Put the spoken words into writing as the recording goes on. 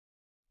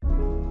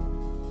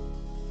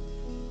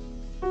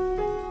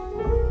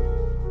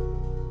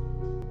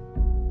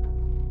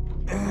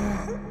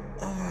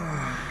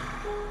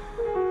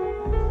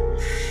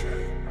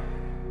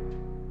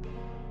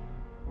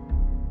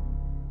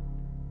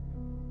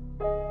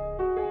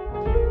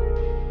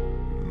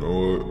You know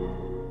what?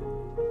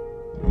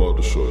 I'm about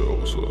to show y'all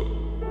what's up.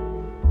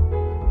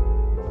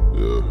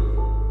 Yeah.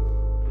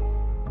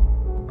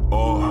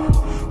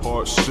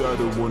 Heart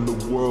shattered when the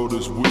world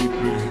is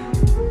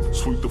weeping.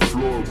 Sweep the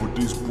floor with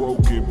these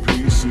broken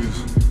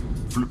pieces.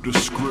 Flip the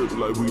script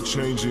like we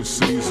changing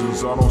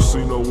seasons. I don't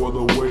see no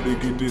other way to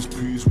get this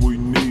peace we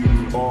need.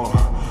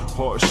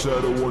 Heart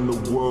shattered when the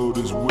world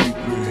is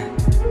weeping.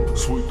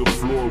 Sweep the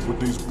floor with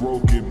these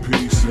broken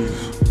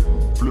pieces.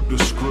 Flip the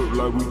script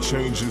like we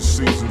changing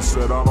seasons.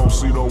 Said I don't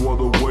see no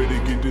other way to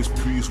get this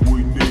peace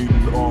we need.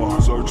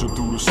 Searching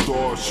through the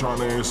stars, trying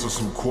to answer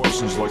some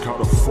questions like how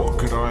the fuck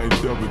could I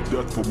endeavor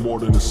death for more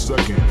than a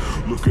second?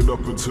 Looking up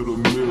into the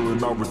mirror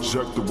and I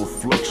reject the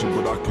reflection,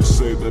 but I can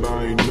say that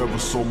I ain't never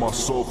sold my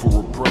soul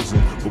for a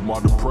present. But my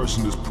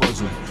depression is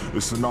present,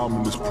 it's an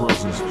ominous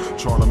presence,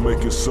 trying to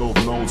make itself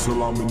known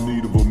till I'm in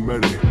need of a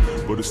medic.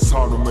 But it's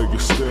time to make a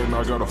stand,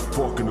 I got a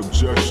fucking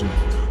objection.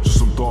 Just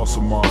some thoughts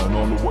of mine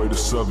on the way to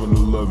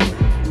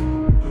 7-Eleven.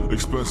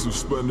 Expensive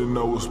spending,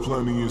 there was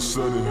plenty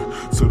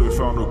incentive. Till they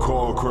found a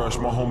car crash,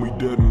 my homie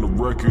dead in the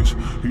wreckage.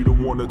 He the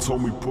one that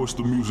told me push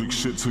the music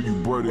shit till you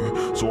bread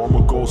it. So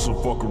I'ma go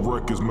some fucking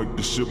records, make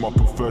this shit my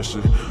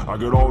profession. I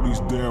got all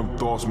these damn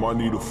thoughts, might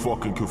need a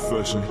fucking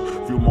confession.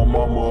 Feel my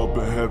mama up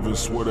in heaven,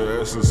 swear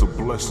the essence a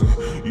blessing.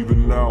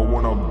 Even now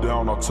when I'm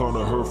down, I turn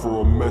to her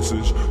for a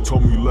message.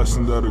 Told me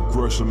lessen that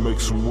aggression,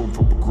 make some room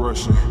for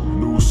progression.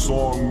 New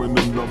song, man,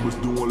 the numbers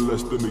doing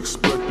less than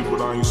expected.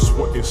 But I ain't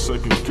sweating,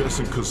 second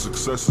guessing, cause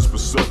success is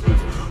perceptive.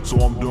 So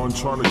I'm done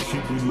trying to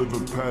keep me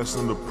living past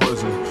in the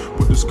present.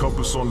 Put this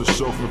compass on the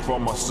shelf and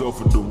find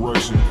myself a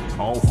direction.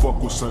 I don't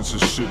fuck with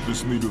censored shit,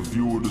 this need a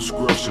viewer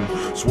discretion.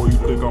 Swear you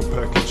think I'm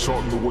packing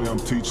chalk the way I'm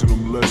teaching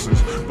them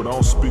lessons, but I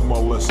don't speak my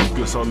lessons,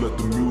 guess I let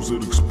the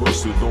music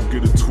express it. Don't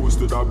get it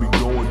twisted, I be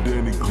going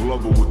Danny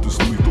Glover with this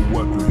lethal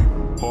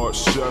weapon. Heart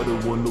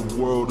shattered when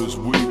the world is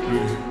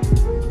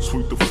weeping.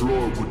 Sweep the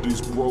floor with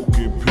these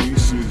broken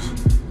pieces.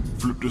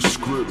 Flip the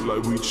script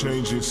like we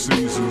changing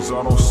seasons.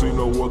 I don't see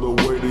no other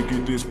way to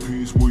get this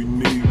peace we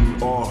need.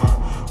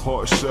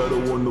 Heart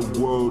shattered when the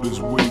world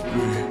is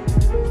weeping.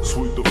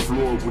 Sweep the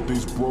floor with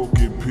these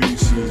broken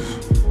pieces.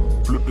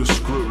 Flip the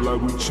script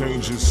like we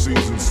changing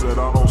seasons. Said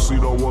I don't see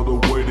no other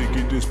way to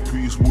get this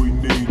peace we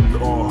need.